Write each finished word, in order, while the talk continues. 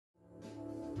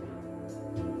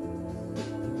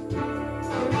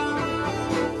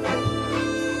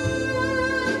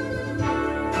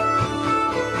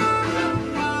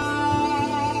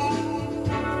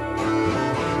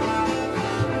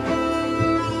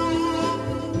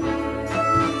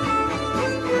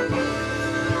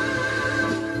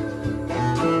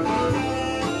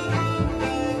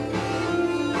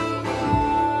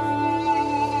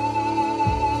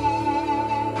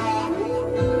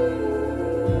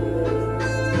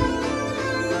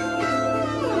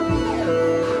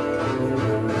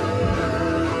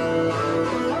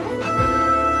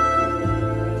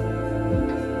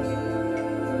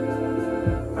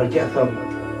guess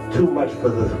I'm too much for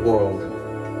this world.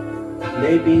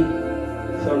 Maybe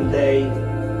someday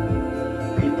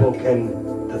people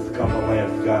can discover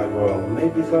Lance Gargoyle.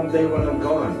 Maybe someday when I'm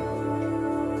gone.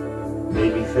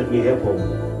 Maybe Sidney Hippel.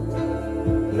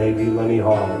 Maybe Lenny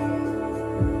Hall.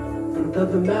 But it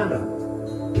doesn't matter.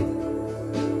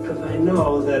 Because I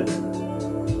know that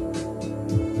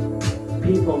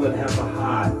people that have a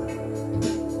heart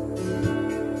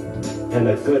and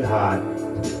a good heart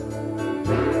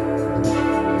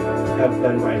have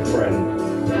been my friend.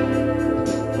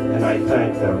 And I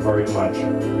thank them very much.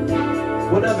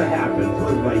 Whatever happens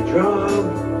with my job,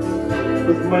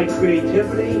 with my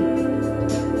creativity,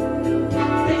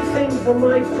 these things are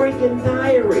my freaking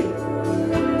diary.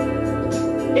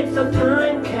 It's a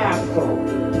time capsule.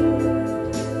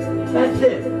 That's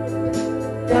it.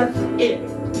 That's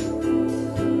it.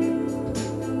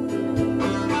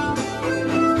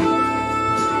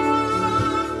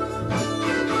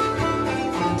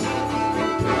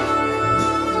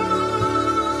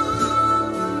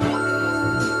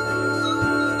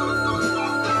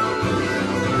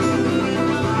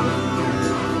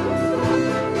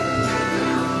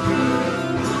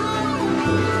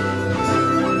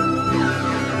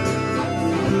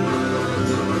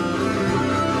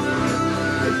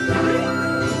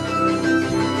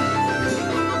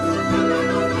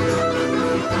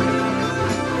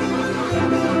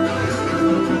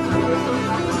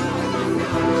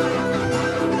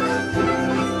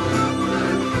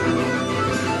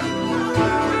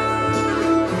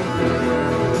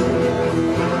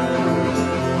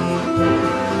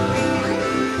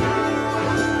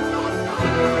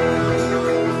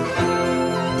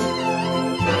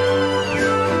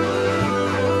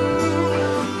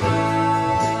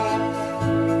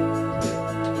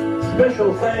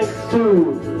 Special thanks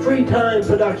to Free Time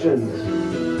Productions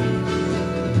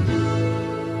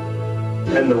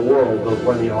and the world of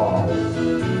Lenny Hall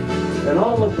and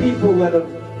all the people that have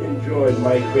enjoyed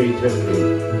my creativity.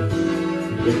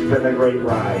 It's been a great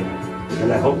ride,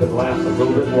 and I hope it lasts a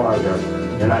little bit longer,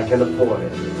 and I can afford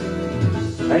it.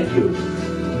 Thank you,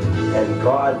 and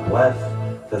God bless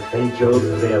the St. Joe's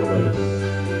family.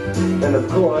 And of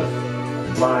course,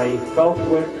 my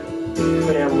Southwick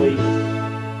family